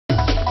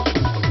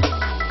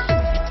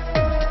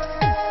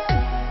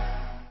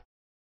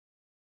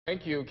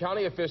Thank you.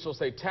 County officials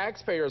say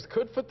taxpayers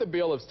could foot the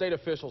bill if state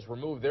officials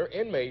remove their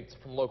inmates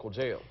from local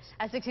jails.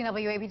 As 16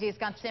 WAPT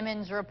Scott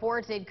Simmons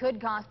reports, it could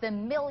cost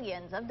them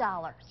millions of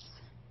dollars.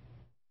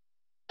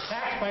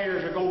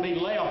 Taxpayers are going to be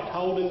left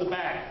holding the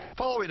bag.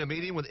 Following a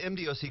meeting with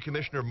MDOC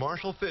Commissioner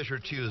Marshall Fisher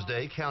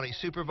Tuesday, county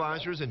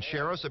supervisors and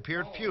sheriffs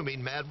appeared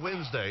fuming Mad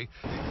Wednesday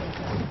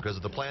because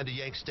of the plan to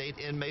yank state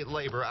inmate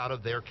labor out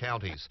of their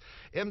counties.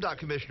 MDOC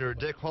Commissioner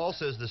Dick Hall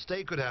says the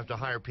state could have to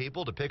hire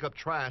people to pick up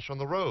trash on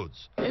the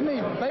roads. It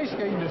means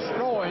basically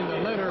destroying the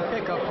litter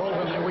pickup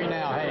program that we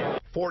now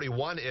have.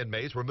 41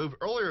 inmates were moved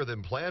earlier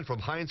than planned from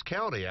Hinds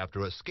County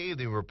after a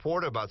scathing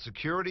report about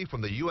security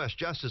from the U.S.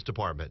 Justice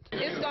Department.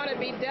 It's going to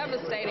be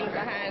devastating for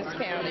Hinds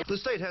County. The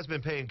state has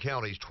been paying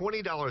counties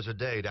 $20 a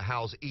day to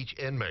house each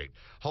inmate.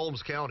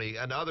 Holmes County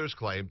and others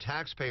claim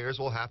taxpayers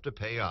will have to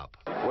pay up.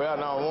 Well,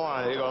 number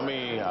one, it's going to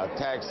mean a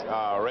tax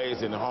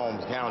raise in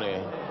Holmes County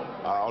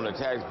on the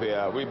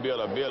taxpayer. We built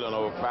a building,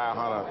 over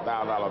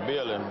 $500,000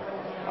 building.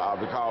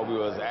 Because we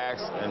was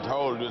asked and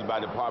told to do this by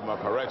Department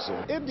of Correction.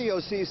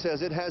 MDOC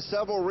says it has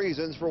several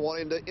reasons for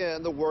wanting to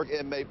end the work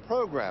inmate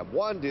program.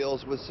 One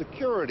deals with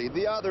security,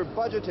 the other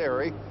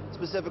budgetary,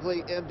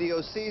 specifically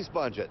MDOC's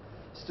budget.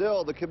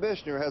 Still, the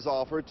commissioner has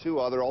offered two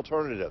other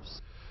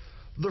alternatives.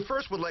 The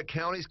first would let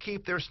counties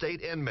keep their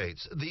state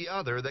inmates. The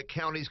other, that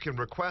counties can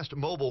request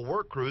mobile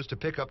work crews to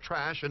pick up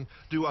trash and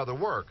do other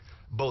work.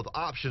 Both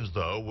options,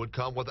 though, would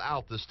come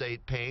without the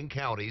state paying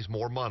counties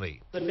more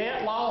money. The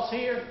net loss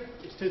here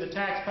is to the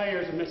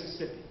taxpayers of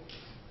Mississippi,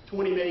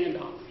 $20 million.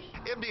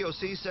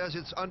 MDOC says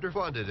it's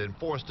underfunded and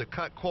forced to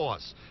cut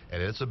costs,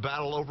 and it's a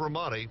battle over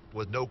money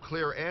with no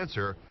clear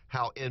answer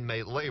how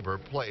inmate labor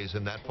plays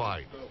in that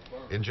fight.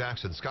 In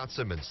Jackson, Scott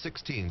Simmons,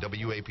 16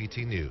 WAPT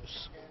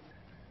News.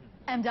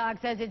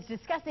 MDOC says it's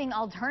discussing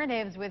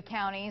alternatives with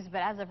counties, but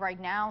as of right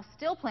now,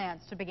 still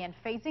plans to begin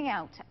phasing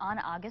out on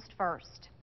August 1st.